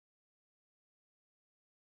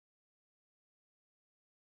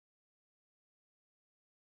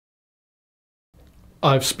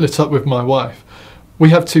I've split up with my wife. We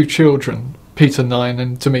have 2 children, Peter 9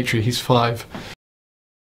 and Dimitri, he's 5.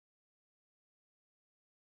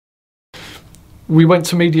 We went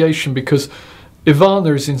to mediation because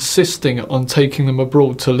Ivana is insisting on taking them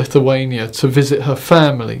abroad to Lithuania to visit her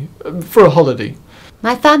family for a holiday.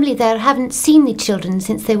 My family there haven't seen the children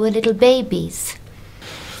since they were little babies.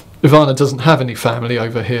 Ivana doesn't have any family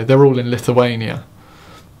over here, they're all in Lithuania.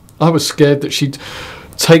 I was scared that she'd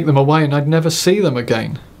take them away and I'd never see them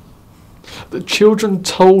again. The children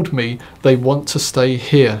told me they want to stay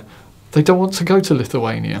here. They don't want to go to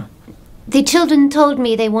Lithuania. The children told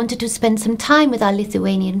me they wanted to spend some time with our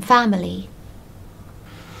Lithuanian family.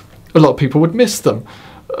 A lot of people would miss them.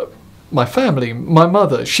 My family, my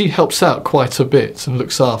mother, she helps out quite a bit and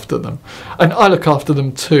looks after them. And I look after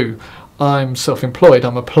them too. I'm self-employed,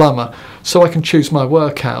 I'm a plumber, so I can choose my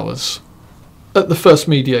work hours. At the first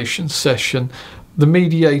mediation session, the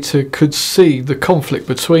mediator could see the conflict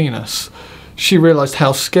between us. She realised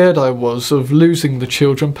how scared I was of losing the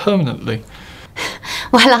children permanently.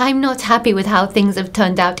 Well, I'm not happy with how things have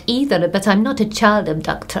turned out either, but I'm not a child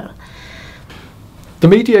abductor. The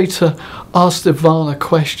mediator asked Ivana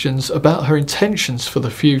questions about her intentions for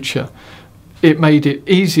the future. It made it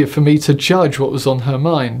easier for me to judge what was on her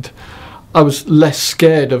mind. I was less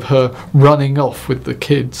scared of her running off with the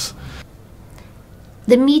kids.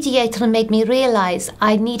 The mediator made me realise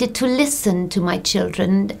I needed to listen to my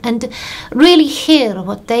children and really hear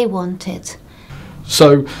what they wanted.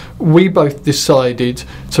 So we both decided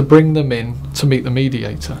to bring them in to meet the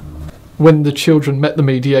mediator. When the children met the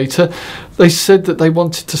mediator, they said that they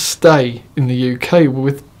wanted to stay in the UK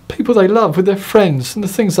with people they love, with their friends and the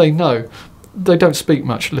things they know. They don't speak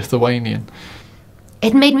much Lithuanian.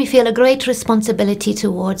 It made me feel a great responsibility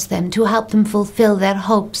towards them to help them fulfil their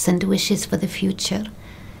hopes and wishes for the future.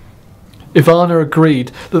 Ivana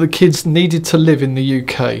agreed that the kids needed to live in the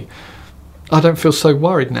UK. I don't feel so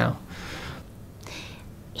worried now.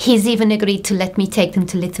 He's even agreed to let me take them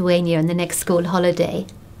to Lithuania on the next school holiday.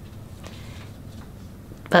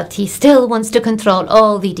 But he still wants to control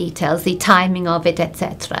all the details, the timing of it,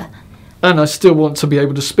 etc. And I still want to be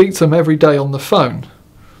able to speak to them every day on the phone.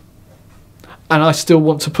 And I still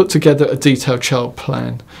want to put together a detailed child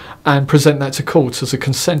plan and present that to court as a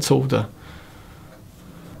consent order.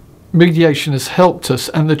 Mediation has helped us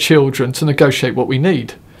and the children to negotiate what we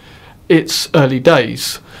need. It's early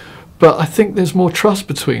days, but I think there's more trust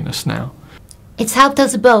between us now. It's helped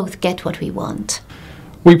us both get what we want.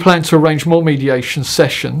 We plan to arrange more mediation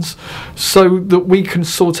sessions so that we can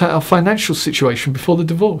sort out our financial situation before the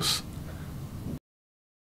divorce.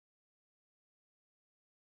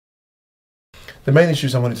 The main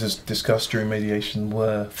issues I wanted to discuss during mediation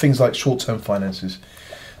were things like short-term finances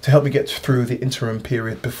to help me get through the interim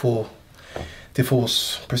period before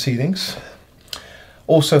divorce proceedings.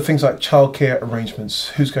 Also things like childcare arrangements,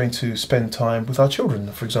 who's going to spend time with our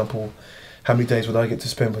children. For example, how many days would I get to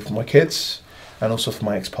spend with my kids and also for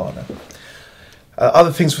my ex-partner.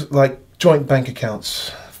 Other things like joint bank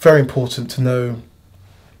accounts, very important to know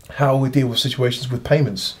how we deal with situations with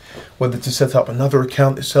payments, whether to set up another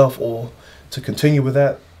account itself or to continue with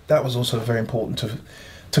that. That was also very important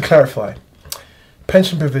to clarify.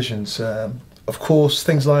 Pension provisions, of course,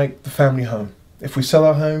 things like the family home. If we sell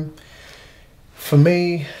our home, for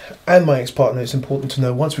me and my ex-partner, it's important to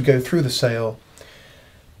know once we go through the sale,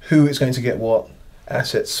 who is going to get what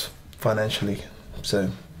assets financially.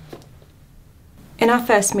 So, in our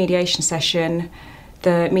first mediation session,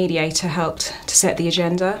 the mediator helped to set the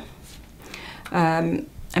agenda. And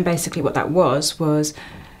basically what that was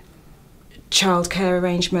childcare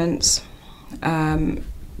arrangements,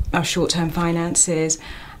 our short-term finances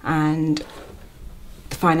and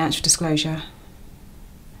the financial disclosure.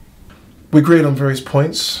 We agreed on various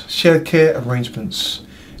points. Shared care arrangements.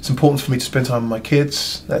 It's important for me to spend time with my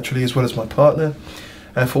kids, naturally, as well as my partner,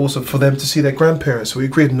 and also for them to see their grandparents. So we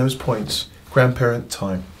agreed on those points. Grandparent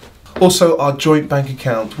time. Also, our joint bank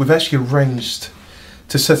account. We've actually arranged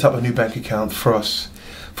to set up a new bank account for us,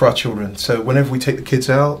 for our children. So whenever we take the kids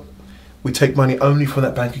out, we take money only from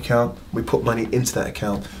that bank account, we put money into that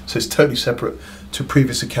account. So it's totally separate to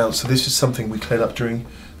previous accounts. So this is something we cleared up during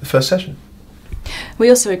the first session. We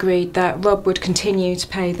also agreed that Rob would continue to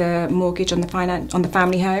pay the mortgage on the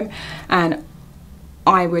family home, and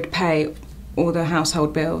I would pay all the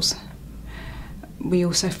household bills. We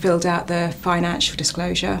also filled out the financial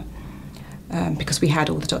disclosure because we had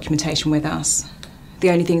all the documentation with us.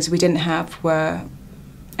 The only things we didn't have were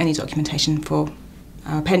any documentation for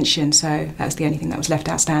our pension, so that's the only thing that was left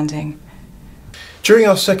outstanding. During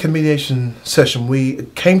our second mediation session, we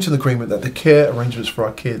came to an agreement that the care arrangements for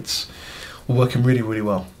our kids were working really, really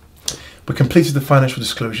well. We completed the financial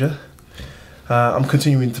disclosure. I'm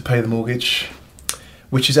continuing to pay the mortgage,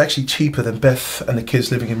 which is actually cheaper than Beth and the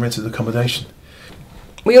kids living in rented accommodation.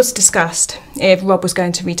 We also discussed if Rob was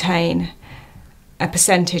going to retain a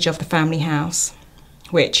percentage of the family house,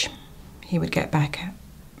 which he would get back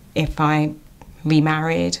if I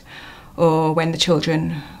remarried or when the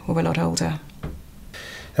children were a lot older.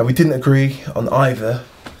 Now, we didn't agree on either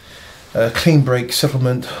clean break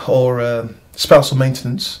settlement or spousal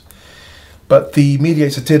maintenance, but the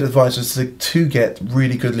mediator did advise us to get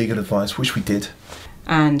really good legal advice, which we did.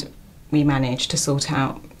 And we managed to sort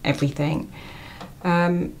out everything.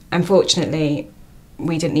 Unfortunately,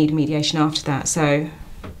 we didn't need mediation after that, so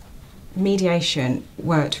mediation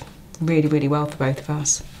worked really, really well for both of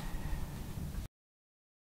us.